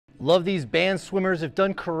Love these band swimmers. If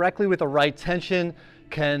done correctly with the right tension,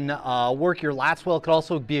 can work your lats well. It could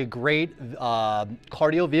also be a great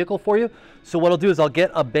cardio vehicle for you. So what I'll do is I'll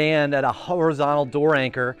get a band at a horizontal door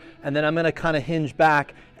anchor, and then I'm gonna kind of hinge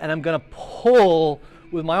back, and I'm gonna pull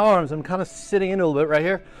with my arms. I'm kind of sitting in a little bit right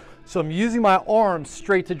here. So I'm using my arms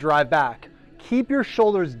straight to drive back. Keep your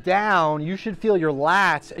shoulders down. You should feel your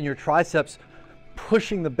lats and your triceps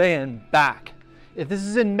pushing the band back. If this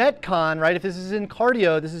is in Metcon, right, if this is in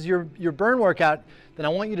cardio, this is your burn workout, then I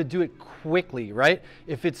want you to do it quickly, right?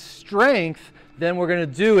 If it's strength, then we're gonna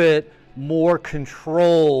do it more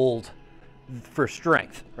controlled for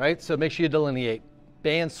strength, right? So make sure you delineate.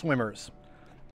 Band swimmers.